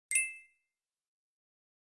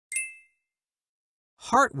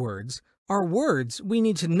Heart words are words we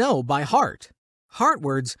need to know by heart. Heart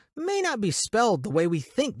words may not be spelled the way we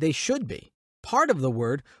think they should be. Part of the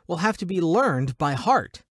word will have to be learned by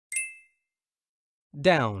heart.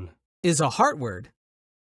 Down Is a heart word.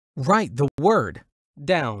 Write the word.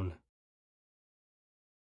 Down.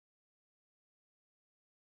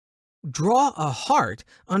 Draw a heart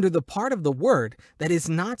under the part of the word that is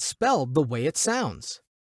not spelled the way it sounds.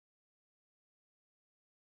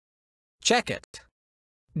 Check it.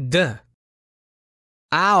 D.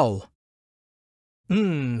 Ow.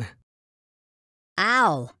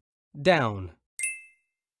 Ow. Down.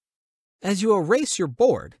 As you erase your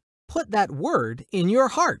board, put that word in your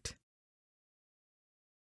heart.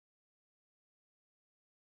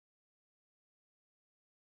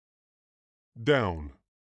 Down.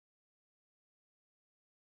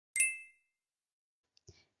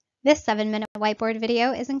 This 7-minute whiteboard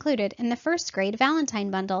video is included in the first grade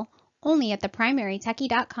Valentine bundle, only at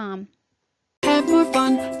theprimarytechie.com. Have more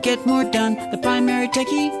fun, get more done,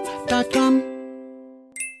 theprimarytechie.com.